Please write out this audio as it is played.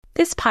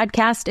This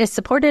podcast is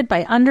supported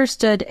by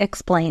Understood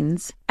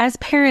Explains. As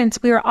parents,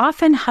 we are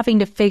often having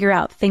to figure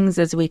out things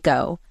as we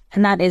go,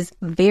 and that is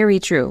very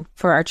true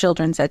for our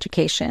children's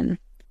education.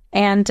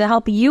 And to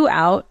help you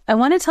out, I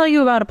want to tell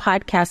you about a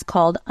podcast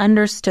called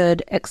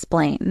Understood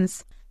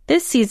Explains.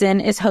 This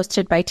season is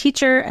hosted by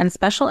teacher and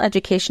special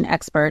education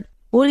expert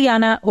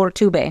Juliana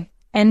Urtubey,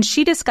 and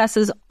she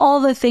discusses all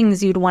the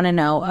things you'd want to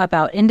know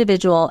about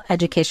individual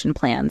education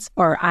plans,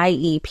 or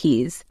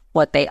IEPs,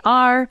 what they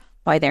are,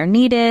 why they're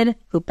needed,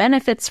 who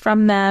benefits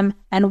from them,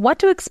 and what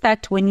to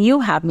expect when you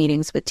have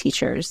meetings with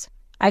teachers.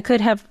 I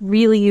could have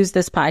really used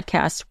this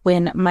podcast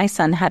when my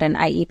son had an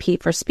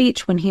IEP for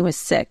speech when he was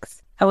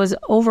 6. I was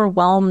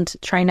overwhelmed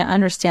trying to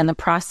understand the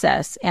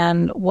process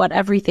and what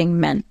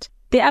everything meant.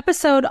 The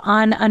episode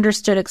on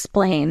Understood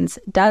Explains,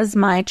 Does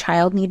My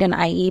Child Need an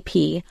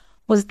IEP?,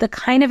 was the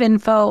kind of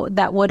info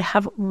that would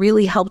have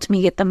really helped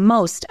me get the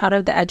most out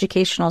of the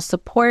educational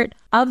support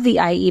of the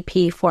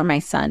IEP for my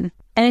son.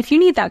 And if you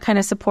need that kind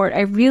of support,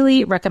 I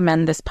really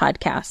recommend this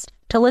podcast.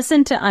 To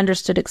listen to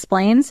Understood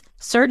Explains,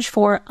 search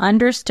for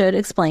Understood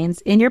Explains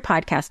in your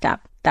podcast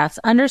app. That's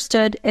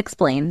Understood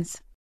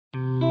Explains.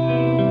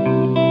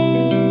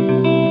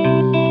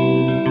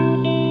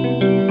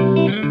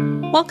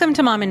 Welcome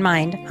to Mom in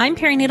Mind. I'm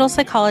perinatal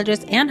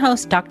psychologist and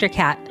host Dr.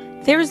 Kat.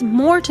 There's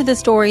more to the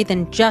story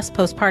than just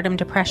postpartum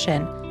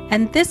depression,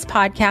 and this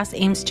podcast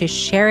aims to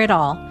share it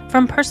all,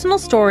 from personal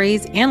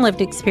stories and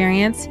lived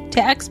experience to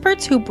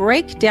experts who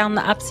break down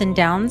the ups and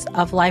downs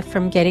of life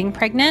from getting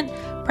pregnant,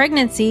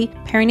 pregnancy,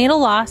 perinatal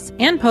loss,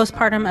 and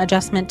postpartum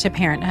adjustment to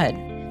parenthood.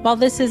 While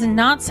this is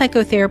not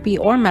psychotherapy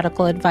or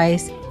medical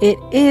advice, it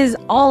is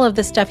all of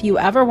the stuff you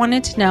ever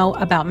wanted to know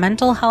about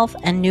mental health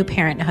and new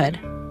parenthood.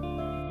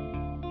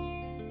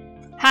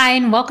 Hi,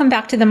 and welcome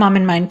back to the Mom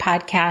in Mind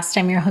podcast.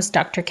 I'm your host,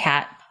 Dr.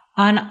 Kat.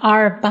 On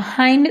our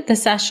Behind the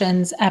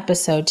Sessions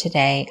episode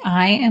today,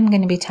 I am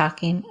going to be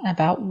talking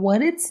about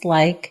what it's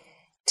like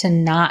to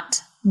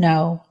not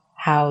know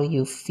how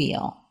you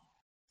feel.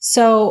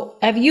 So,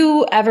 have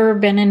you ever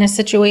been in a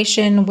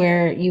situation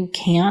where you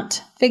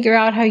can't figure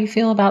out how you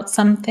feel about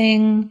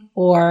something,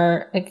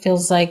 or it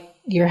feels like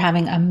you're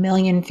having a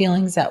million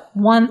feelings at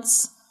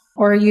once,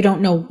 or you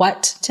don't know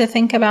what to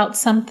think about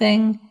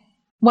something?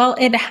 Well,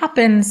 it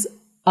happens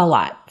a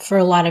lot for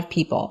a lot of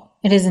people.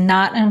 It is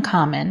not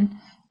uncommon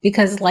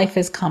because life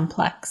is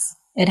complex.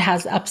 It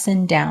has ups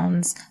and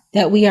downs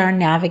that we are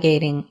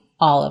navigating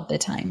all of the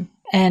time.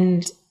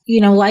 And,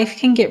 life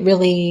can get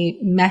really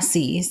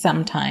messy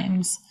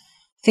sometimes.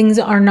 Things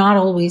are not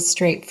always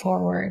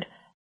straightforward.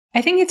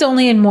 I think it's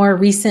only in more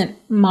recent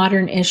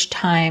modern-ish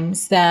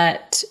times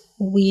that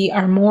we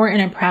are more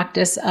in a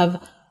practice of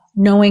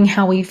knowing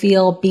how we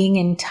feel, being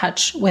in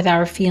touch with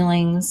our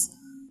feelings,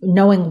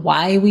 knowing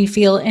why we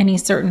feel any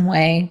certain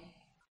way.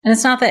 And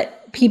it's not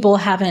that people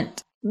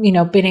haven't,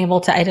 been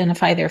able to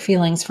identify their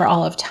feelings for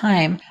all of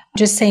time.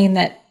 Just saying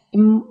that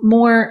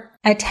more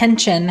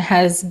attention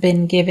has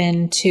been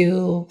given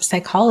to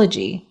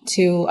psychology,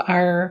 to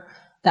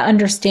the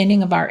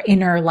understanding of our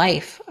inner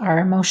life, our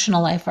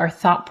emotional life, our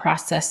thought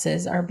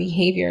processes, our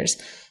behaviors,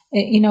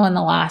 in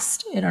the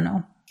last,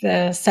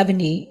 the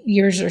 70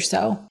 years or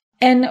so.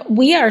 And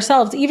we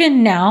ourselves,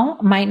 even now,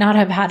 might not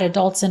have had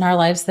adults in our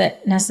lives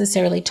that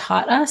necessarily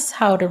taught us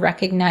how to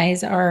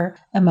recognize our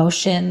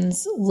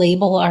emotions,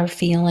 label our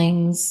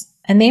feelings,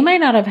 and they might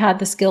not have had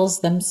the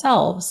skills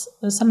themselves.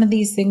 Some of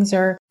these things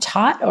are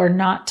taught or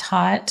not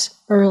taught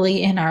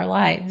early in our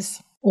lives.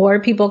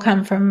 Or people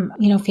come from,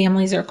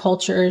 families or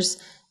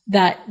cultures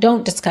that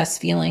don't discuss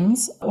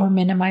feelings or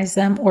minimize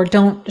them, or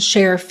don't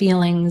share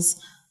feelings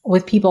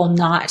with people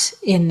not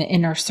in the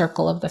inner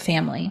circle of the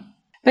family.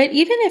 But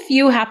even if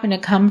you happen to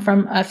come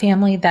from a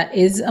family that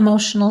is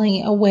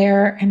emotionally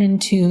aware and in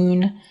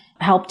tune,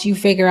 helped you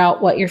figure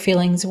out what your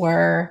feelings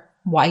were,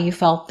 why you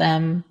felt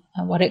them,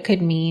 and what it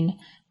could mean,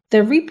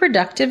 the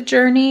reproductive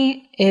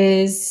journey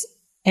is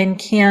and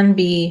can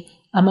be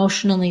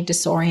emotionally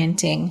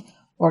disorienting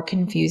or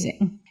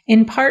confusing.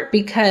 In part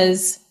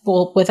because,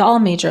 with all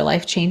major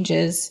life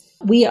changes,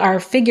 we are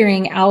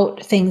figuring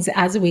out things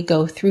as we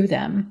go through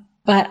them.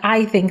 But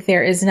I think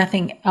there is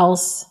nothing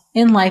else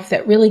in life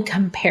that really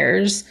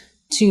compares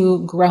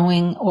to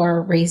growing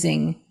or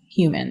raising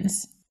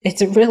humans.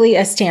 It's really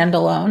a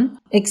standalone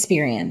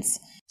experience.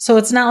 So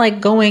it's not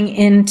like going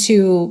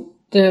into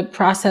the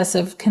process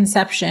of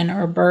conception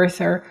or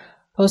birth or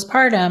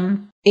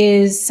postpartum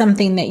is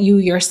something that you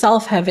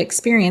yourself have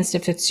experienced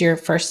if it's your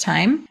first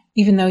time,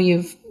 even though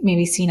you've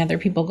maybe seen other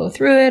people go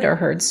through it or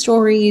heard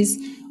stories.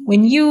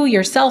 When you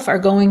yourself are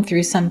going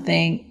through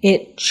something,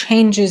 it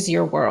changes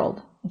your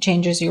world. It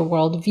changes your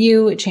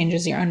worldview. It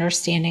changes your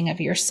understanding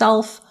of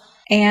yourself.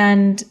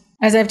 And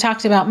as I've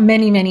talked about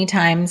many, many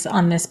times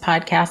on this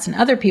podcast, and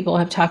other people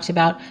have talked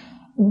about,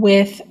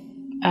 with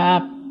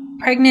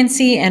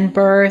pregnancy and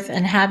birth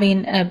and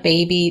having a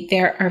baby,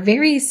 there are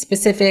very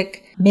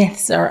specific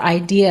myths or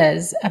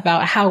ideas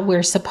about how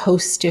we're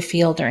supposed to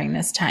feel during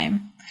this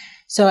time.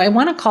 So I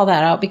want to call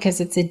that out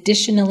because it's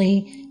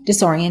additionally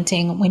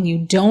disorienting when you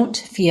don't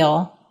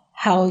feel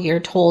how you're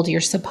told you're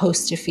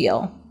supposed to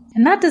feel.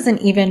 And that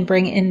doesn't even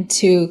bring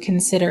into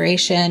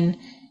consideration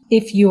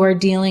if you are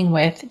dealing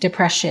with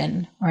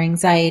depression or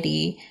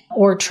anxiety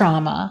or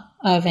trauma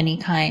of any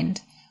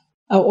kind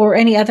or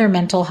any other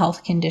mental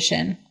health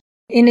condition.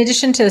 In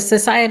addition to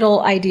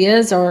societal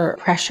ideas or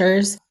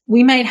pressures,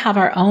 we might have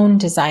our own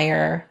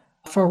desire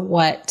for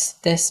what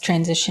this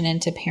transition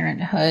into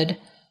parenthood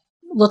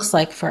looks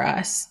like for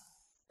us.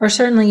 Or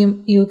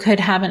certainly you could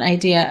have an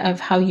idea of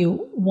how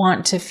you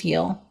want to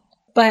feel.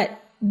 But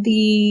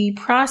the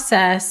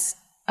process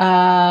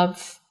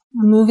of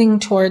moving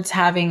towards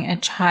having a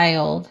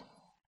child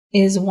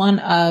is one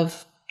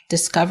of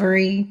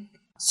discovery,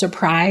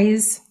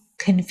 surprise,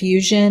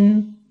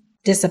 confusion,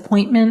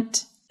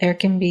 disappointment. There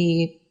can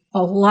be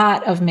a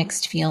lot of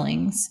mixed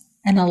feelings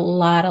and a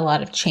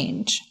lot of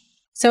change.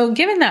 So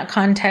given that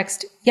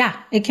context, yeah,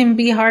 it can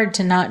be hard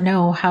to not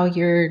know how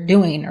you're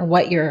doing or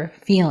what you're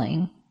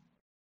feeling.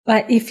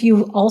 But if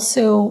you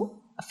also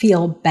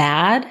feel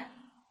bad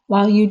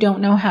while you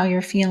don't know how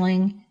you're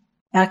feeling,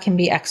 that can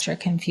be extra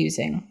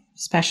confusing,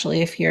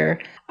 especially if your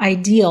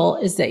ideal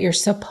is that you're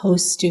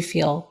supposed to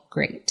feel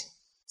great.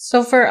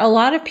 So for a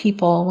lot of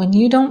people, when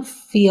you don't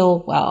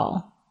feel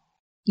well,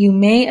 you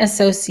may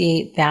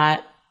associate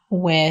that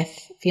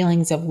with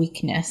feelings of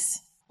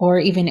weakness or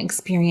even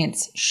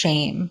experience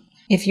shame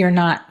if you're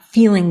not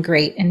feeling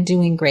great and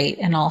doing great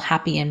and all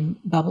happy and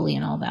bubbly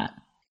and all that.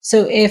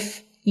 So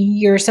if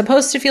you're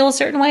supposed to feel a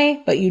certain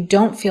way, but you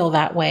don't feel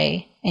that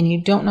way and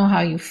you don't know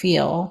how you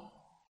feel,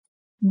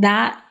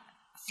 that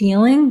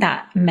feeling,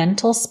 that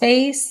mental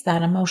space,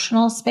 that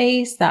emotional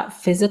space, that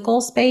physical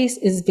space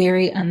is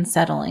very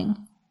unsettling,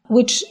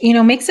 which,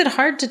 makes it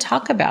hard to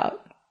talk about.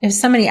 If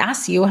somebody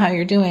asks you how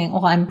you're doing,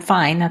 well, I'm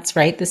fine. That's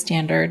right. The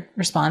standard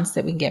response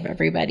that we give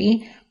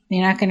everybody.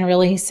 You're not going to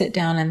really sit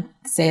down and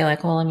say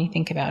like, well, let me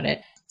think about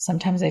it.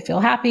 Sometimes I feel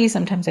happy.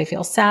 Sometimes I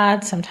feel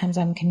sad. Sometimes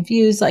I'm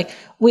confused. Like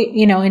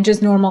in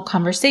just normal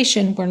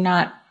conversation, we're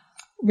not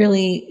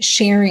really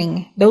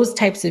sharing those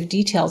types of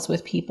details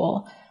with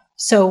people.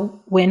 So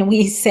when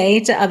we say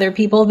to other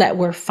people that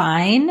we're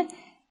fine,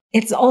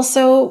 it's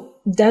also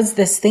does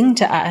this thing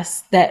to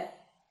us that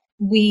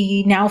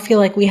we now feel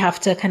like we have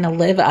to kind of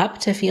live up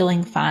to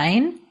feeling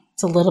fine.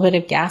 It's a little bit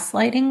of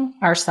gaslighting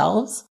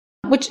ourselves,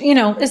 which,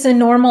 is a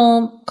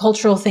normal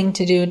cultural thing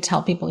to do to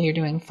tell people you're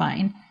doing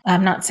fine.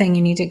 I'm not saying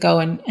you need to go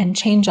and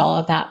change all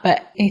of that,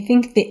 but I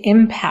think the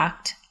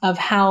impact of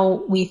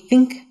how we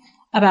think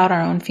about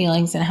our own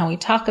feelings and how we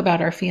talk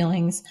about our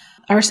feelings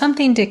are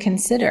something to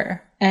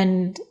consider.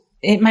 And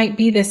it might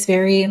be this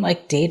very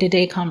like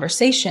day-to-day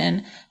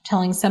conversation,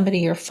 telling somebody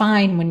you're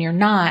fine when you're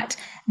not.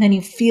 And then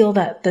you feel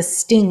that the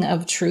sting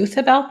of truth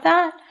about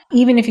that,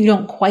 even if you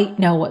don't quite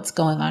know what's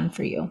going on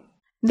for you.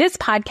 This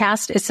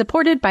podcast is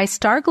supported by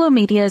Starglow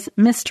Media's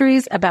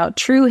Mysteries About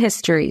True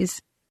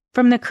Histories.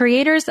 From the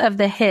creators of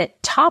the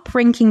hit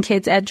top-ranking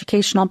kids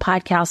educational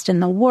podcast in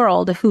the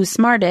world, Who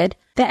Smarted,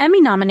 the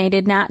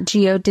Emmy-nominated Nat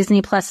Geo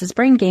Disney Plus's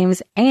Brain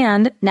Games,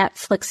 and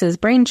Netflix's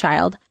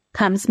Brainchild,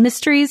 comes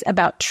Mysteries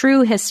About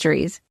True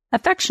Histories,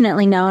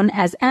 affectionately known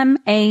as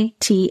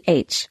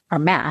MATH, or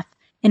math,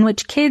 in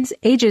which kids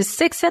ages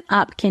 6 and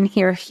up can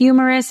hear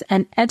humorous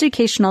and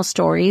educational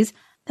stories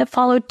that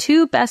follow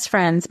two best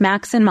friends,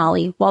 Max and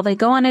Molly, while they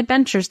go on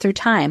adventures through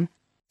time,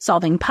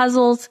 solving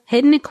puzzles,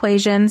 hidden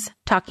equations,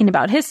 talking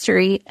about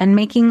history, and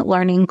making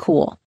learning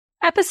cool.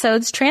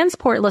 Episodes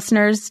transport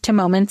listeners to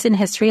moments in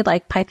history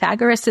like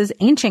Pythagoras'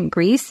 ancient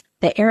Greece,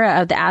 the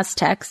era of the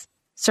Aztecs,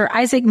 Sir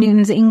Isaac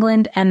Newton's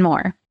England, and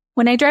more.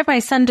 When I drive my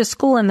son to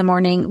school in the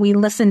morning, we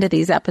listen to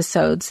these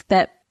episodes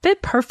that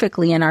fit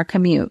perfectly in our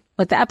commute,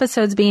 with the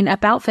episodes being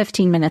about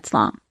 15 minutes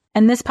long.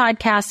 And this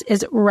podcast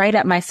is right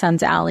up my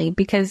son's alley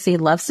because he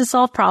loves to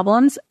solve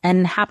problems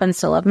and happens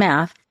to love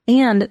math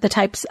and the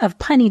types of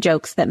punny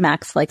jokes that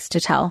Max likes to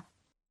tell.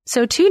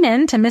 So tune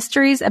in to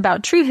Mysteries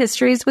About True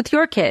Histories with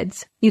your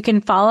kids. You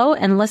can follow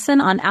and listen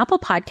on Apple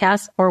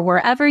Podcasts or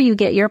wherever you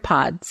get your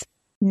pods.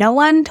 No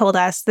one told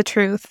us the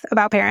truth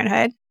about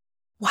parenthood.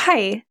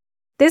 Why?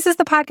 This is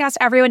the podcast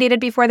everyone needed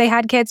before they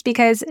had kids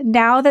because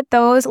now that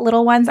those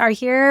little ones are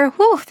here,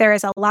 there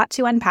is a lot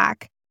to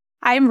unpack.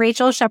 I'm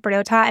Rachel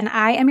Shepardota, and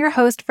I am your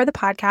host for the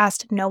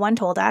podcast No One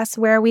Told Us,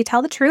 where we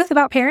tell the truth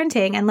about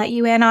parenting and let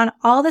you in on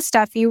all the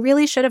stuff you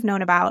really should have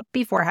known about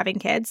before having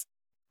kids.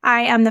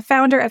 I am the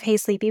founder of Hey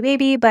Sleepy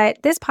Baby,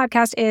 but this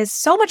podcast is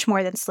so much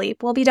more than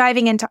sleep. We'll be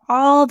diving into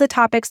all the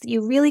topics that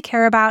you really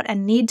care about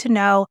and need to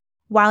know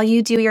while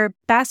you do your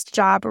best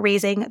job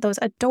raising those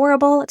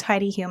adorable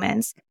tiny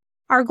humans.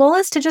 Our goal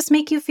is to just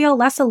make you feel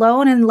less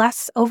alone and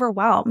less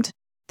overwhelmed.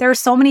 There are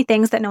so many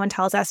things that no one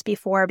tells us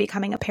before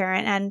becoming a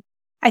parent, and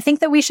I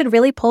think that we should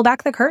really pull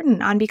back the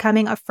curtain on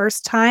becoming a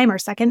first-time or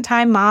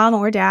second-time mom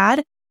or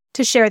dad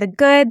to share the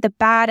good, the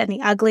bad, and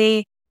the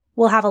ugly.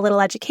 We'll have a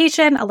little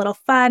education, a little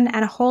fun,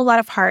 and a whole lot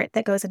of heart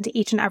that goes into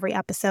each and every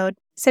episode.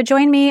 So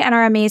join me and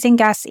our amazing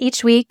guests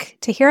each week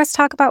to hear us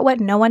talk about what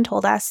no one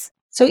told us.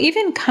 So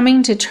even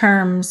coming to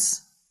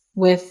terms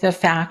with the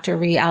fact or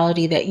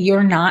reality that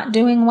you're not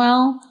doing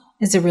well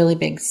is a really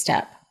big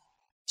step.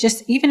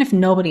 Just even if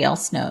nobody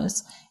else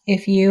knows,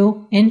 if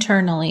you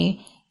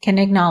internally can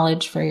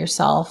acknowledge for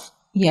yourself,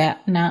 yeah,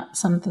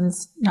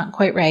 something's not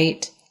quite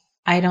right.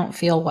 I don't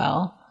feel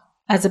well.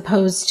 As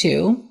opposed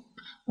to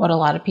what a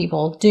lot of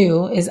people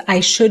do is I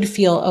should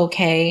feel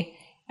okay.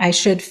 I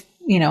should,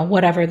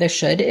 whatever the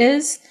should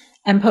is,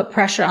 and put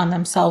pressure on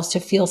themselves to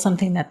feel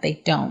something that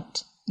they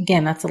don't.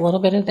 Again, that's a little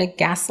bit of the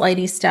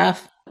gaslighty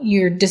stuff.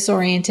 You're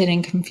disoriented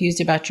and confused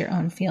about your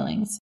own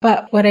feelings.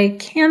 But what I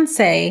can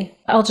say,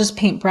 I'll just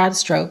paint broad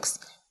strokes.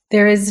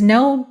 There is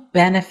no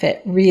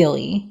benefit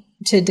really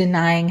to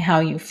denying how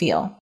you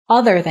feel,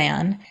 other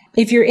than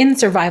if you're in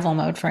survival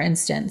mode, for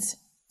instance,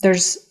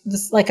 there's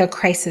like a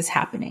crisis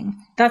happening.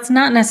 That's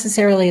not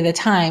necessarily the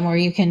time where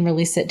you can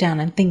really sit down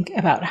and think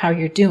about how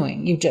you're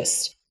doing. You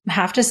just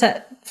have to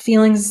set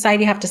feelings aside.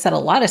 You have to set a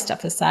lot of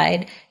stuff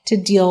aside to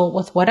deal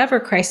with whatever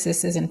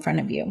crisis is in front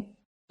of you.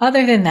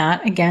 Other than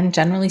that, again,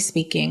 generally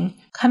speaking,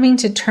 coming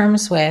to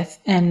terms with,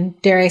 and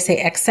dare I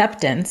say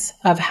acceptance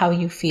of how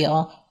you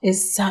feel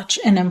is such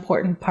an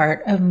important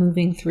part of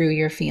moving through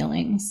your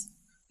feelings.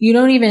 You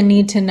don't even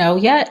need to know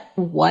yet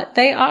what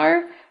they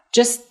are,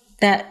 just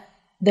that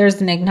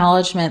there's an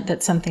acknowledgement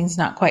that something's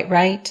not quite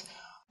right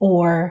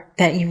or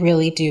that you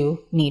really do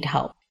need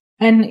help.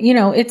 And,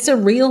 it's a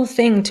real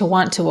thing to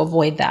want to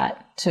avoid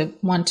that, to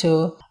want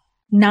to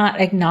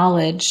not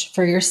acknowledge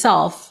for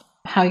yourself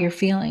how you're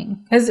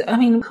feeling. Because,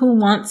 who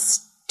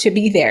wants to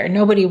be there?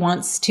 Nobody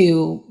wants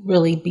to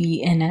really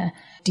be in a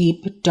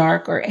deep,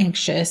 dark, or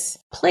anxious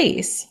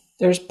place.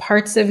 There's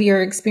parts of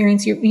your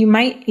experience, you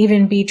might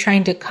even be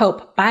trying to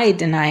cope by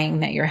denying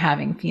that you're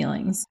having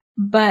feelings.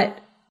 But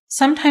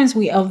sometimes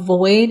we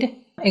avoid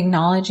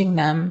acknowledging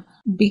them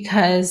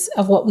because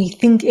of what we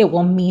think it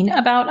will mean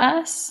about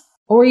us,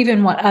 or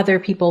even what other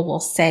people will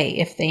say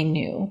if they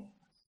knew.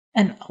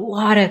 And a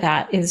lot of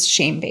that is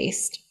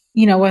shame-based,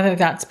 whether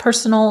that's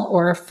personal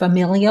or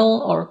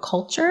familial or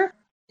culture.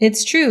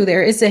 It's true.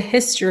 There is a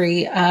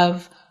history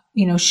of,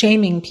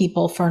 shaming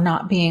people for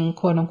not being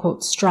quote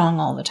unquote strong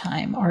all the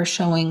time or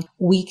showing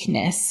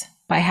weakness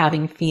by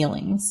having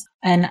feelings.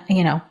 And,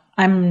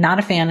 I'm not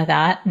a fan of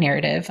that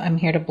narrative. I'm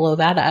here to blow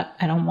that up.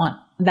 I don't want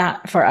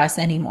that for us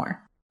anymore.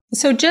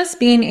 So just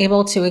being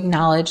able to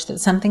acknowledge that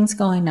something's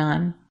going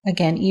on,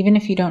 again, even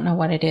if you don't know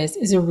what it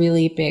is a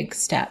really big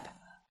step,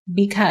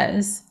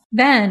 because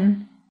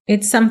then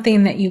it's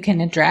something that you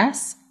can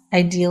address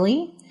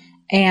ideally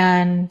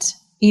and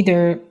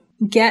either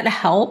get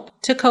help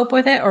to cope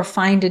with it or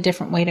find a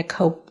different way to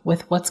cope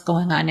with what's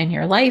going on in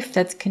your life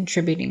that's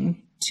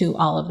contributing to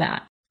all of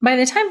that. By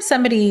the time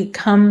somebody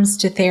comes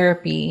to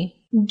therapy,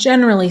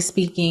 generally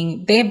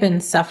speaking, they've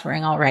been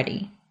suffering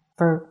already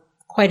for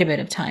quite a bit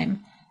of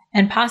time,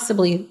 and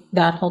possibly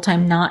that whole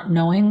time not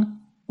knowing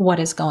what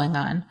is going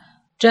on,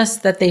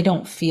 just that they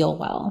don't feel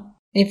well.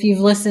 If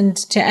you've listened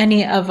to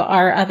any of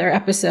our other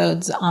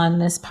episodes on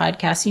this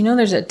podcast,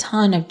 there's a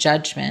ton of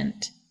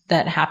judgment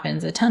that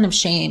happens, a ton of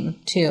shame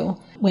too,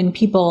 when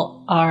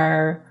people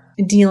are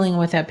dealing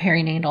with a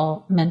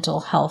perinatal mental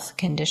health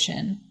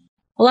condition.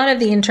 A lot of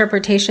the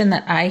interpretation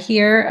that I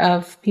hear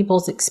of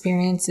people's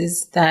experience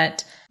is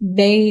that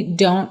they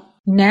don't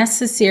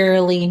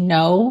necessarily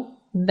know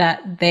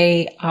that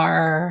they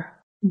are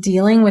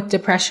dealing with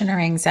depression or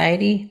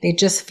anxiety. They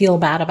just feel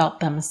bad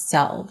about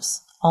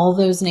themselves. All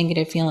those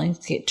negative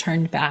feelings get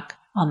turned back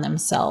on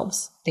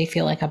themselves. They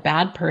feel like a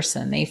bad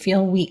person. They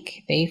feel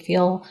weak. They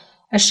feel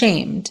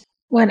ashamed.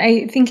 What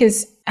I think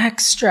is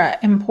extra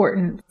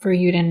important for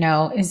you to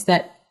know is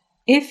that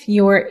if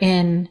you're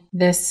in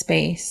this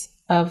space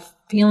of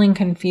feeling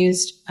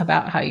confused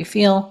about how you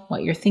feel,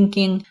 what you're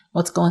thinking,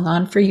 what's going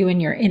on for you in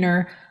your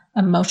inner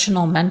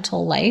emotional,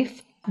 mental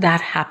life,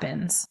 that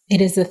happens.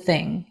 It is a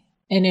thing.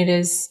 And it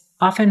is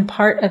often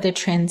part of the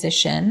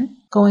transition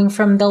going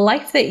from the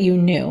life that you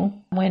knew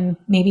when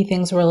maybe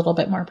things were a little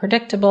bit more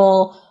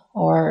predictable,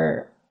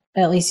 or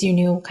at least you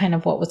knew kind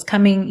of what was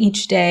coming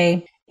each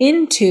day,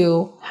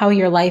 into how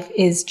your life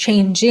is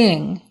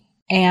changing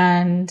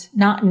and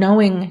not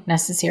knowing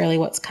necessarily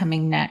what's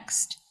coming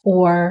next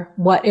or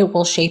what it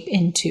will shape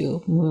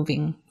into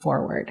moving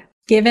forward.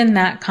 Given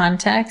that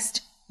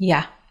context,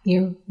 yeah,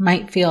 you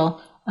might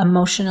feel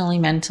emotionally,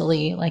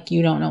 mentally like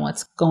you don't know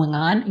what's going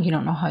on. You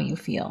don't know how you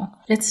feel.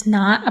 It's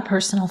not a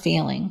personal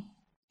feeling.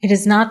 It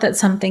is not that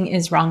something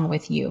is wrong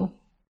with you.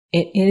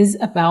 It is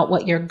about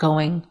what you're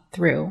going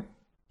through.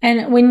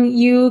 And when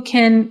you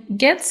can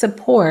get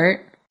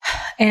support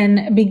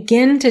and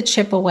begin to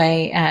chip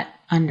away at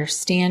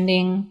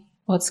understanding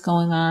what's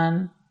going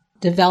on,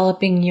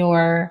 developing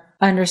your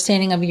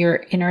understanding of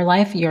your inner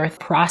life, your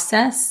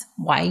process,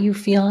 why you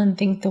feel and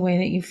think the way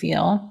that you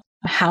feel,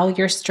 how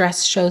your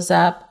stress shows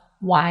up,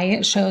 why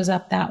it shows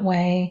up that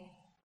way,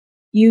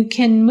 you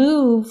can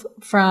move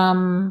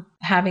from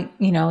having,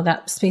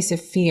 that space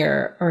of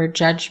fear or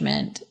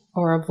judgment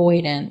or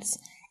avoidance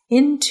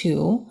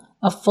into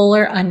a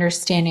fuller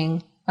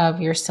understanding of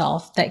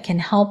yourself that can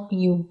help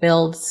you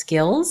build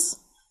skills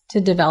to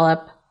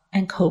develop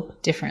and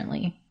cope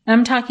differently.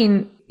 I'm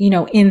talking,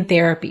 in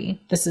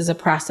therapy. This is a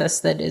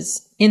process that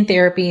is in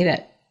therapy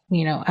that,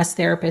 us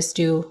therapists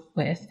do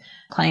with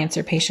clients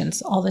or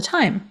patients all the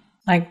time.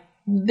 I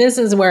this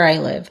is where I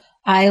live.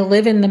 I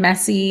live in the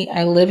messy.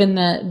 I live in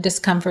the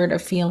discomfort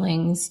of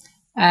feelings.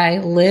 I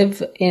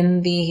live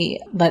in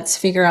the let's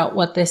figure out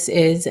what this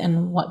is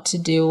and what to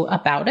do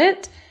about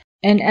it.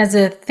 And as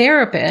a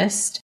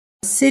therapist,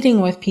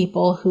 sitting with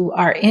people who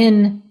are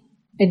in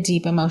a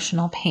deep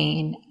emotional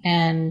pain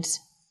and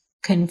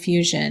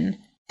confusion,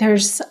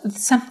 there's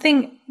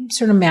something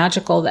sort of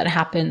magical that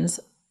happens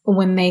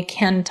when they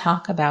can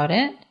talk about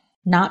it,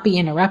 not be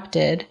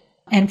interrupted,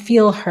 and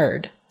feel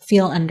heard,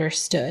 feel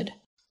understood.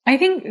 I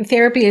think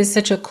therapy is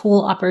such a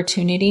cool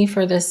opportunity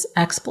for this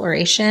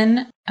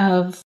exploration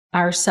of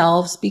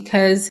ourselves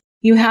because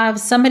you have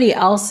somebody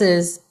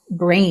else's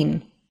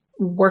brain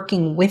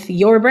working with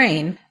your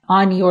brain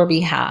on your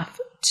behalf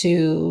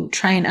to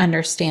try and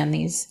understand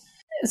these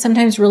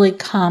sometimes really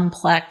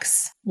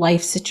complex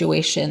life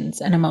situations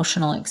and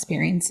emotional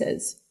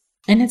experiences.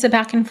 And it's a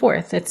back and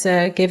forth. It's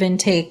a give and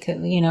take,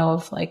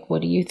 of like,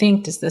 what do you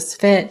think? Does this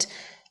fit?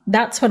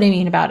 That's what I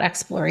mean about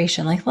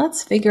exploration. Like,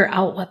 let's figure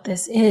out what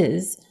this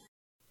is.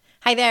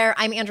 Hi there,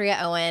 I'm Andrea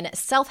Owen,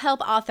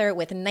 self-help author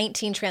with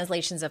 19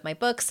 translations of my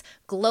books,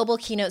 global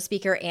keynote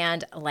speaker,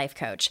 and life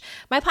coach.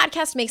 My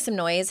podcast, Make Some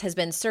Noise, has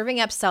been serving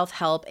up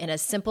self-help in a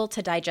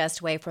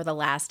simple-to-digest way for the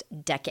last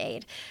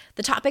decade.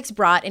 The topics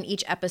brought in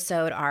each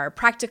episode are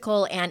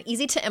practical and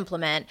easy to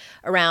implement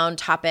around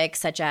topics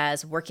such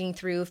as working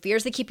through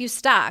fears that keep you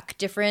stuck,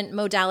 different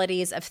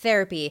modalities of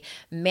therapy,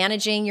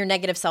 managing your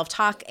negative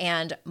self-talk,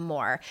 and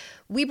more.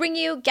 We bring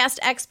you guest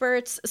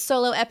experts,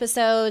 solo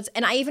episodes,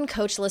 and I even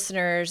coach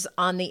listeners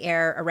on the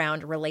air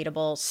around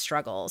relatable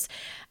struggles.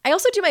 I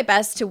also do my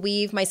best to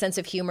weave my sense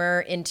of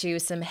humor into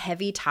some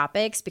heavy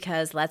topics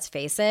because, let's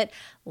face it,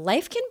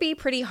 life can be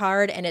pretty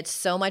hard, and it's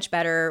so much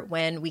better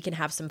when we can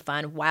have some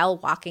fun while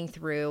walking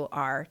through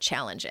our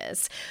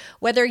challenges.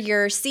 Whether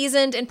you're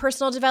seasoned in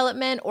personal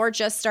development or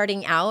just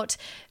starting out,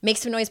 Make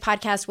Some Noise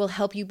podcast will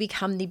help you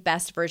become the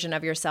best version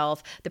of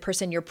yourself, the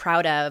person you're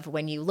proud of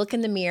when you look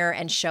in the mirror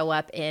and show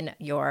up in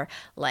your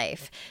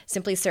life.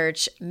 Simply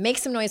search Make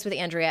Some Noise with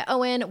Andrea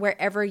Owen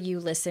wherever you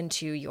listen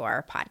to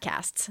your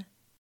podcasts.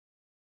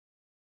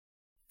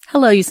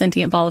 Hello, you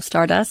sentient ball of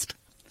stardust.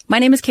 My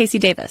name is Casey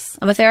Davis.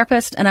 I'm a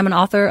therapist and I'm an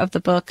author of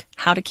the book,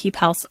 How to Keep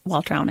House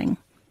While Drowning,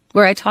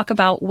 where I talk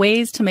about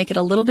ways to make it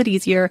a little bit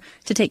easier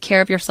to take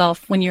care of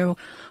yourself when you're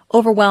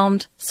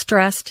overwhelmed,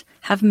 stressed,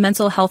 have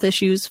mental health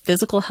issues,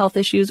 physical health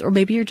issues, or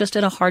maybe you're just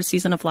in a hard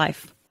season of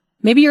life.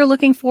 Maybe you're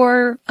looking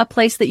for a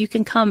place that you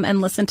can come and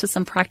listen to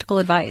some practical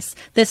advice.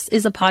 This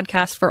is a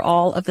podcast for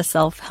all of the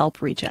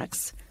self-help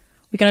rejects.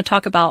 We're going to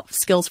talk about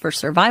skills for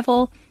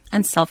survival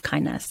and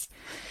self-kindness.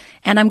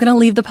 And I'm going to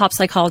leave the pop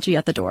psychology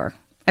at the door.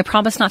 I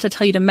promise not to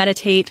tell you to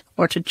meditate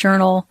or to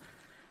journal.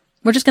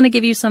 We're just going to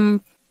give you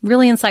some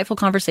really insightful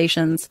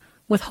conversations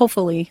with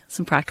hopefully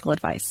some practical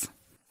advice.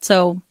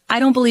 So I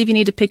don't believe you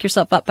need to pick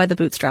yourself up by the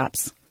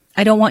bootstraps.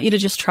 I don't want you to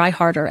just try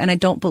harder, and I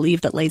don't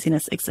believe that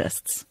laziness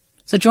exists.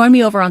 So join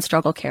me over on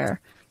Struggle Care,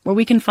 where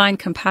we can find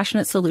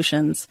compassionate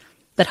solutions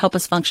that help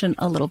us function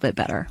a little bit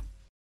better.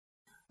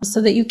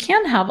 So that you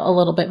can have a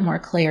little bit more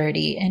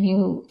clarity and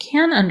you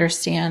can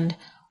understand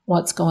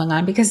what's going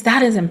on, because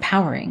that is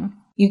empowering.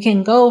 You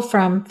can go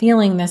from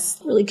feeling this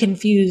really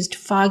confused,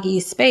 foggy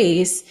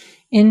space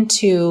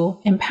into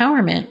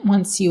empowerment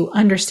once you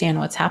understand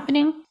what's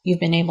happening.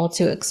 You've been able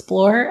to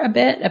explore a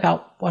bit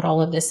about what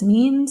all of this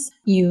means.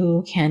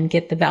 You can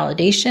get the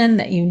validation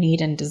that you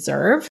need and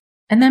deserve,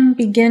 and then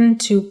begin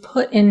to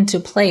put into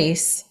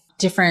place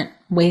different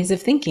ways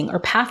of thinking or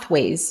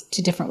pathways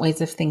to different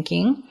ways of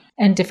thinking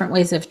and different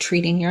ways of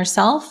treating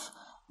yourself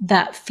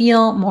that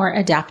feel more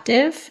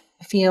adaptive,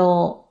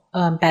 feel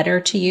better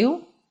to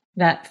you,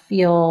 that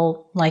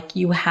feel like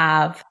you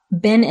have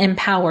been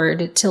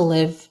empowered to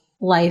live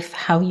life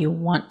how you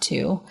want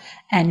to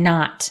and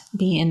not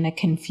be in the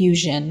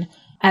confusion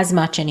as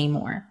much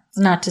anymore. It's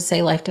not to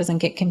say life doesn't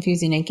get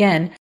confusing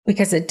again,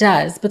 because it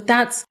does, but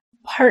that's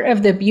part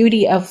of the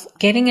beauty of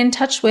getting in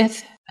touch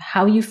with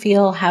how you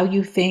feel, how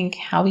you think,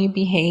 how you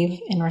behave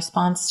in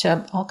response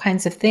to all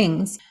kinds of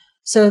things,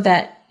 so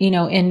that,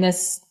 in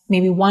this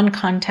maybe one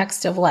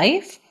context of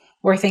life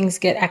where things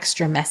get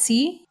extra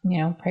messy,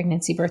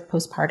 pregnancy, birth,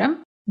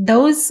 postpartum,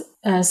 those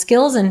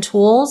skills and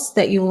tools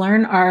that you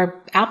learn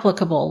are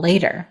applicable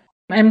later.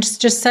 I'm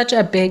just such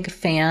a big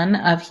fan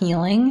of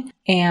healing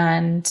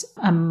and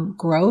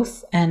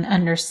growth and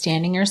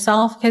understanding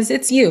yourself, because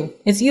it's you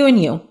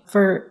and you.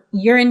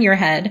 You're in your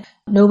head.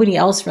 Nobody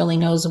else really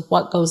knows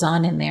what goes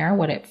on in there,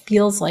 what it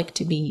feels like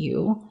to be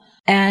you.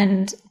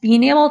 And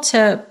being able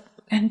to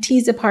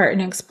tease apart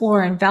and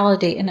explore and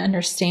validate and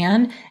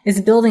understand is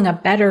building a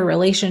better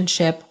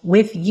relationship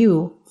with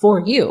you for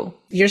you.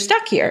 You're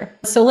stuck here.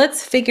 So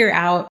let's figure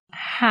out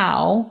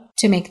how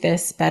to make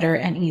this better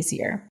and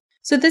easier.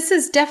 So this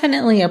is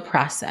definitely a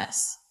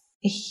process.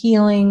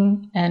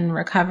 Healing and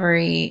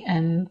recovery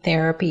and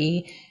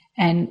therapy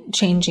and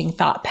changing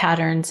thought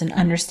patterns and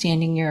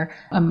understanding your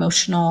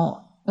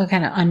emotional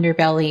kind of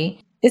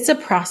underbelly. It's a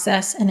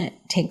process and it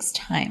takes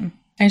time.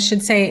 I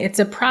should say it's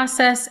a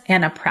process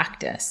and a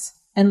practice.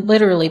 And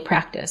literally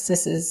practice.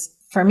 This is,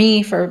 for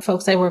me, for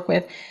folks I work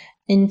with,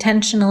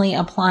 intentionally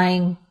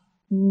applying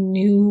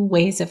new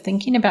ways of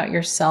thinking about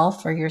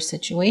yourself or your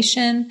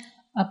situation,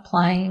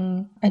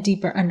 applying a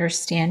deeper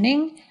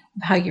understanding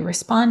of how you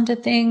respond to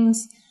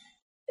things.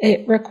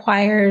 It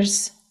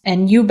requires,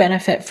 and you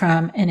benefit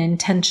from, an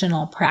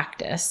intentional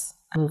practice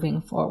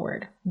moving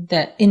forward.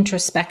 The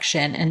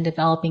introspection and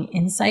developing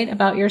insight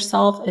about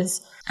yourself is,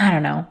 I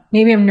don't know,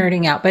 maybe I'm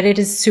nerding out, but it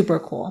is super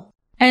cool.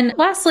 And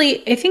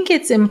lastly, I think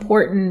it's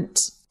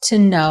important to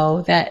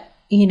know that,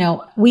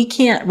 we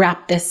can't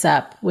wrap this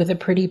up with a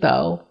pretty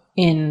bow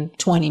in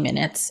 20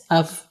 minutes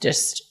of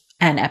just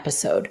an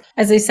episode.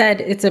 As I said,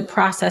 it's a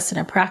process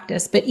and a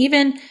practice, but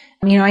even,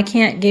 I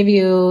can't give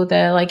you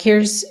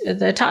here's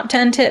the top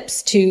 10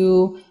 tips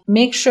to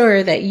make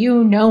sure that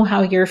you know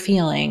how you're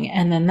feeling.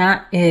 And then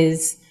that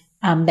is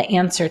the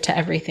answer to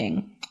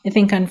everything. I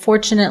think,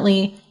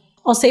 unfortunately,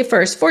 I'll say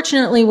first,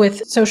 fortunately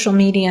with social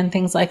media and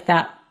things like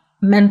that,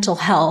 mental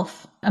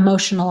health,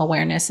 emotional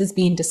awareness is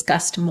being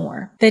discussed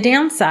more. The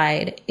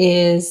downside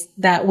is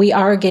that we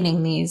are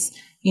getting these,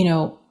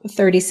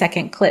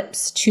 30-second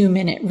clips,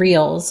 2-minute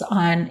reels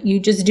on, you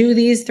just do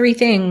these 3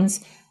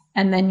 things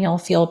and then you'll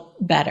feel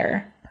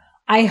better.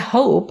 I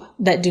hope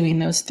that doing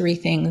those 3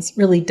 things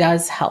really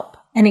does help,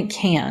 and it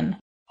can.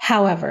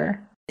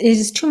 However, it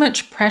is too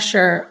much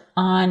pressure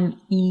on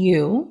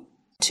you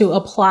to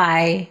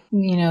apply,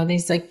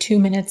 these 2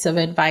 minutes of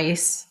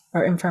advice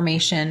or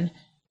information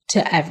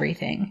to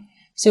everything.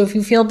 So if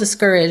you feel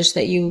discouraged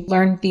that you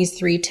learned these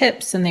 3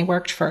 tips and they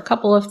worked for a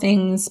couple of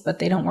things, but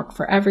they don't work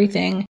for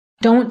everything,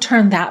 don't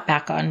turn that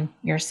back on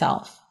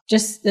yourself.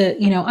 Just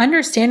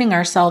understanding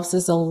ourselves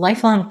is a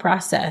lifelong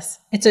process.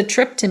 It's a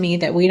trip to me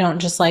that we don't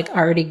just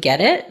already get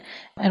it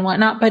and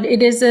whatnot, but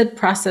it is a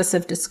process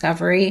of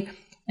discovery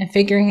and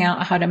figuring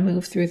out how to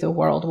move through the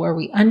world where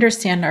we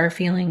understand our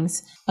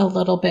feelings a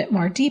little bit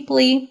more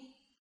deeply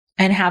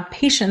and have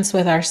patience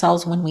with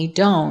ourselves when we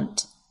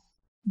don't.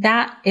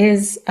 That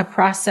is a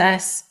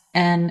process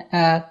and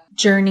a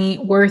journey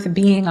worth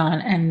being on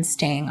and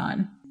staying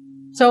on.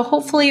 So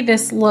hopefully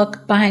this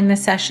look behind the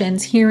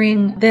sessions,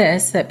 hearing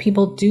this, that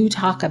people do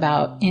talk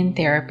about in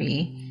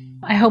therapy,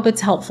 I hope it's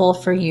helpful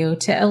for you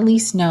to at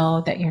least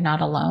know that you're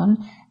not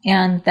alone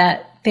and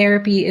that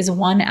therapy is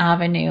one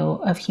avenue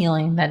of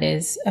healing that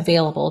is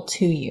available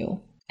to you,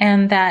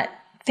 and that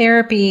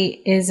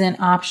therapy is an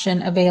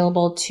option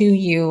available to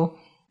you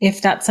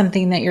if that's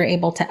something that you're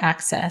able to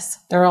access.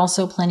 There are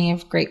also plenty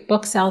of great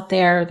books out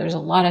there. There's a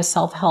lot of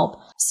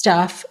self-help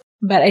stuff,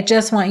 but I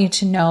just want you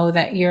to know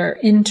that your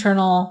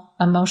internal,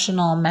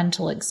 emotional,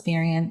 mental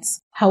experience,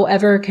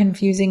 however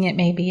confusing it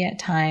may be at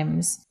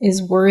times,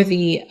 is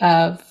worthy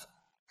of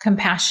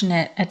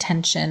compassionate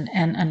attention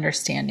and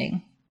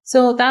understanding.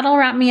 So that'll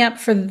wrap me up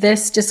for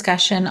this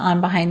discussion on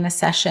Behind the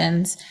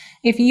Sessions.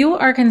 If you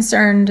are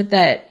concerned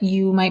that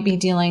you might be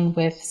dealing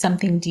with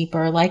something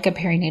deeper, like a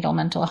perinatal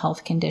mental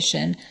health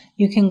condition,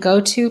 you can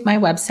go to my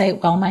website,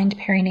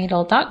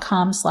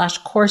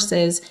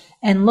 wellmindperinatal.com/courses,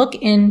 and look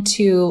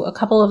into a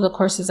couple of the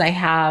courses I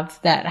have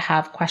that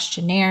have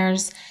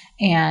questionnaires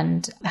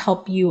and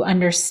help you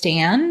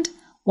understand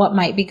what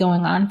might be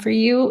going on for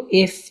you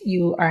if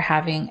you are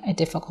having a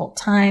difficult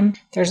time.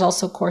 There's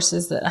also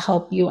courses that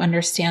help you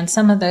understand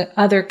some of the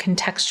other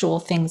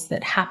contextual things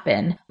that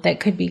happen that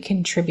could be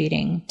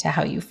contributing to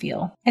how you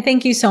feel. I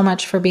thank you so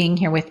much for being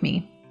here with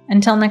me.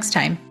 Until next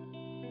time.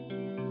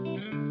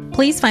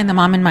 Please find the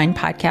Mom and Mind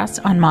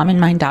podcast on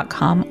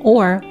momandmind.com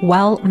or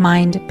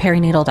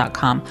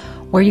wellmindperinatal.com,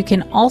 where you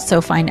can also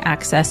find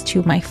access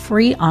to my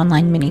free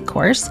online mini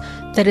course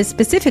that is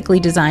specifically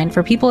designed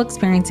for people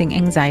experiencing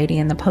anxiety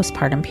in the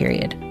postpartum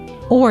period.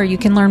 Or you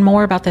can learn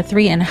more about the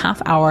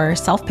 3.5-hour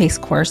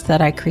self-paced course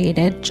that I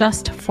created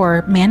just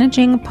for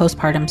managing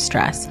postpartum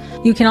stress.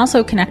 You can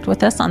also connect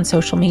with us on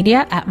social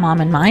media at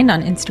Mom and Mind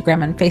on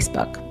Instagram and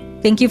Facebook.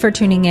 Thank you for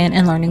tuning in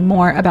and learning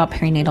more about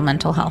perinatal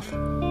mental health.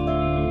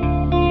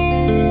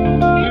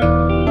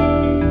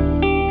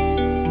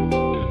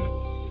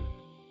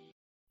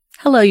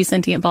 Hello, you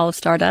sentient ball of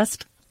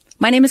stardust.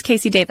 My name is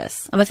Casey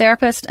Davis. I'm a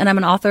therapist and I'm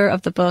an author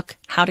of the book,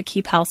 How to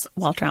Keep House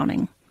While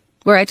Drowning,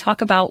 where I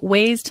talk about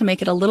ways to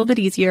make it a little bit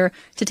easier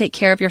to take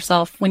care of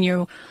yourself when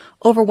you're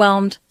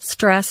overwhelmed,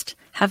 stressed,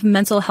 have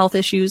mental health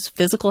issues,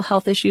 physical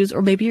health issues,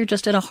 or maybe you're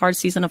just in a hard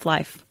season of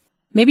life.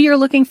 Maybe you're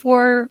looking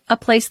for a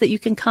place that you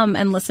can come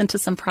and listen to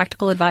some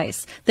practical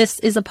advice. This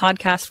is a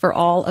podcast for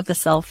all of the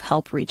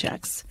self-help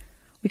rejects.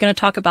 We're going to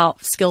talk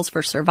about skills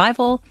for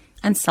survival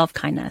and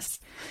self-kindness.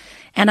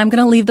 And I'm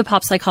going to leave the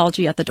pop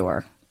psychology at the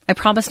door. I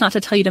promise not to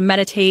tell you to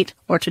meditate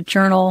or to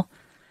journal.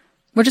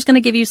 We're just going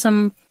to give you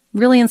some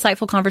really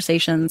insightful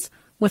conversations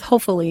with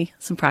hopefully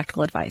some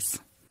practical advice.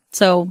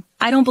 So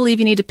I don't believe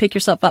you need to pick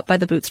yourself up by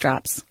the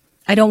bootstraps.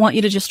 I don't want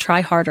you to just try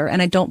harder, and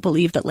I don't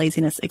believe that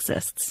laziness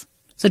exists.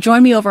 So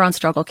join me over on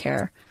Struggle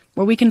Care,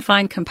 where we can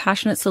find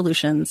compassionate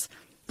solutions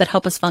that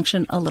help us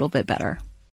function a little bit better.